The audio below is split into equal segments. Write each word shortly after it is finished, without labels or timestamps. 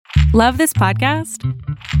Love this podcast?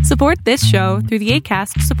 Support this show through the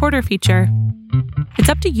Acast supporter feature. It's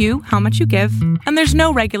up to you how much you give, and there's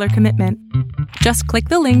no regular commitment. Just click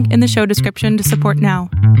the link in the show description to support now.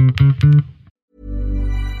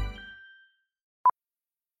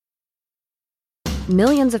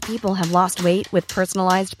 Millions of people have lost weight with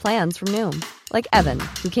personalized plans from Noom. Like Evan,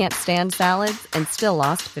 who can't stand salads and still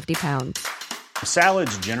lost 50 pounds.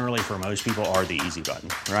 Salads generally for most people are the easy button,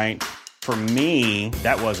 right? For me,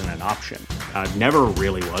 that wasn't an option. I never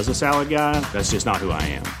really was a salad guy. That's just not who I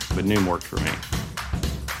am. But Noom worked for me.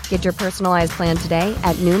 Get your personalized plan today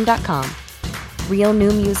at Noom.com. Real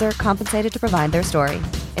Noom user compensated to provide their story.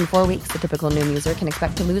 In 4 weeks, the typical Noom user can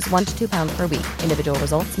expect to lose 1 to 2 pounds per week. Individual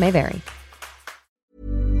results may vary.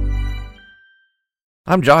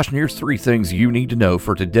 I'm Josh, and here's 3 things you need to know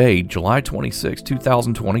for today, July 26,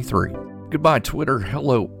 2023. Goodbye, Twitter.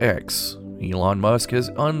 Hello, X. Elon Musk has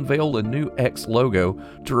unveiled a new X logo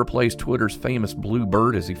to replace Twitter's famous blue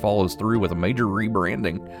bird as he follows through with a major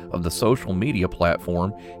rebranding of the social media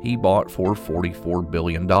platform he bought for $44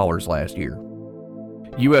 billion last year.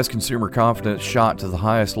 U.S. consumer confidence shot to the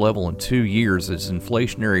highest level in 2 years as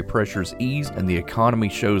inflationary pressures ease and the economy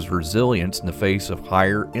shows resilience in the face of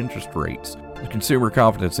higher interest rates. The Consumer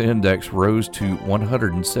Confidence Index rose to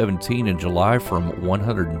 117 in July from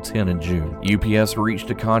 110 in June. UPS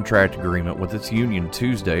reached a contract agreement with its union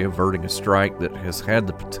Tuesday, averting a strike that has had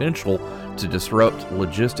the potential to disrupt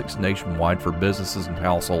logistics nationwide for businesses and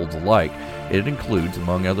households alike. It includes,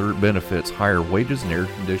 among other benefits, higher wages and air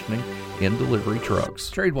conditioning in delivery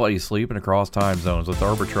trucks. Trade while you sleep and across time zones with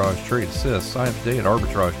Arbitrage Trade Assist. Sign up today at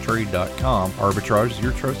arbitragetrade.com. Arbitrage is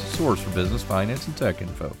your trusted source for business, finance, and tech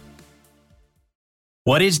info.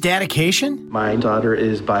 What is dedication? My daughter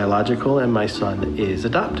is biological and my son is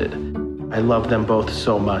adopted. I love them both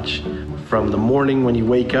so much. From the morning when you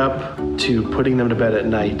wake up to putting them to bed at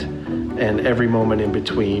night and every moment in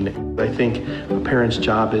between. I think a parent's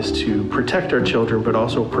job is to protect our children, but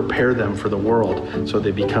also prepare them for the world so they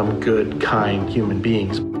become good, kind human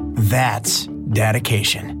beings. That's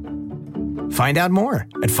dedication. Find out more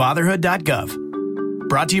at fatherhood.gov.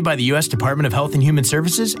 Brought to you by the U.S. Department of Health and Human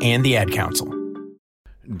Services and the Ad Council.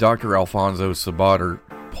 Dr. Alfonso Sabater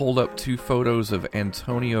pulled up 2 photos of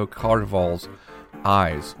Antonio Carvalho's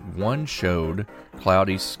eyes. One showed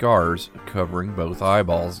cloudy scars covering both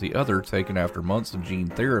eyeballs. The other, taken after months of gene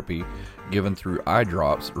therapy given through eye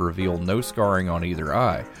drops, revealed no scarring on either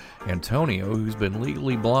eye. Antonio, who's been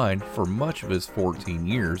legally blind for much of his 14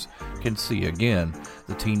 years, can see again.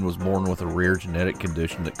 The teen was born with a rare genetic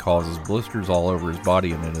condition that causes blisters all over his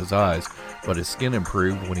body and in his eyes, but his skin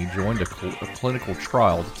improved when he joined a clinical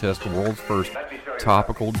trial to test the world's first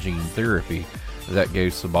topical gene therapy. That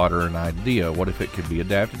gave Sabater an idea. What if it could be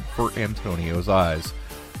adapted for Antonio's eyes?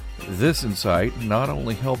 This insight not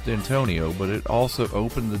only helped Antonio, but it also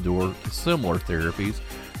opened the door to similar therapies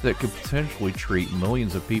that could potentially treat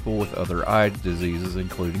millions of people with other eye diseases,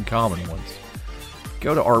 including common ones.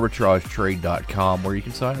 Go to arbitragetrade.com where you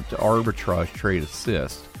can sign up to Arbitrage Trade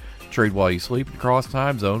Assist. Trade while you sleep and across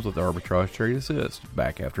time zones with Arbitrage Trade Assist.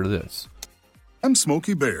 Back after this. I'm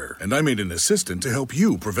Smokey Bear, and I made an assistant to help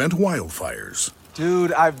you prevent wildfires.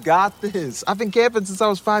 Dude, I've got this. I've been camping since I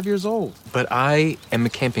was 5 years old. But I am a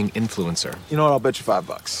camping influencer. You know what? I'll bet you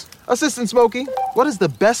 $5. Assistant Smokey, what is the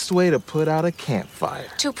best way to put out a campfire?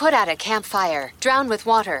 To put out a campfire, drown with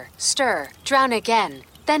water, stir, drown again.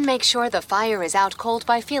 Then make sure the fire is out cold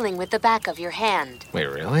by feeling with the back of your hand. Wait,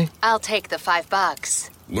 really? I'll take the $5.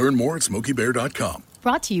 Learn more at SmokeyBear.com.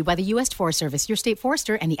 Brought to you by the U.S. Forest Service, your state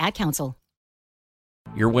forester, and the Ad Council.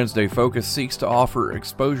 Your Wednesday Focus seeks to offer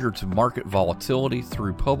exposure to market volatility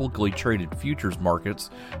through publicly traded futures markets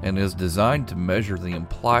and is designed to measure the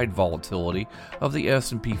implied volatility of the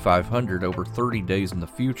S&P 500 over 30 days in the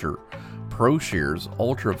future. ProShares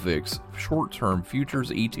UltraVix Short-Term Futures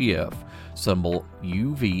ETF, symbol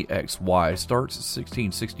UVXY, starts at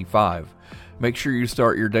 $16.65. Make sure you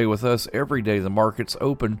start your day with us every day the market's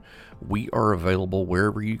open. We are available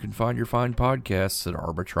wherever you can find your fine podcasts at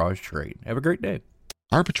Arbitrage Trade. Have a great day.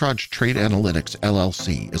 Arbitrage Trade Analytics,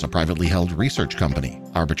 LLC is a privately held research company.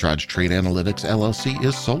 Arbitrage Trade Analytics, LLC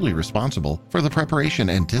is solely responsible for the preparation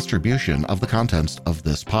and distribution of the contents of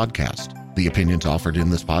this podcast. The opinions offered in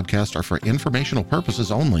this podcast are for informational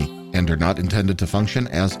purposes only and are not intended to function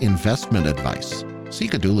as investment advice.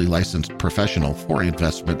 Seek a duly licensed professional for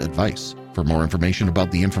investment advice. For more information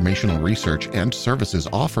about the informational research and services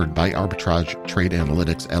offered by Arbitrage Trade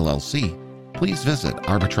Analytics, LLC, please visit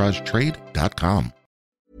arbitragetrade.com.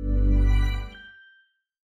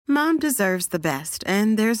 Mom deserves the best,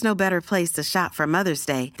 and there's no better place to shop for Mother's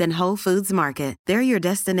Day than Whole Foods Market. They're your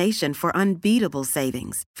destination for unbeatable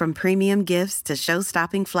savings, from premium gifts to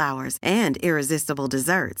show-stopping flowers and irresistible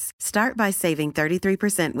desserts. Start by saving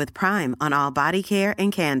 33% with Prime on all body care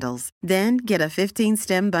and candles. Then get a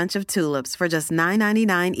 15-stem bunch of tulips for just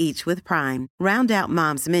 $9.99 each with Prime. Round out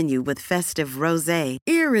Mom's menu with festive rosé,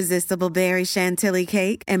 irresistible berry chantilly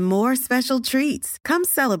cake, and more special treats. Come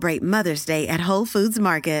celebrate Mother's Day at Whole Foods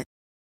Market.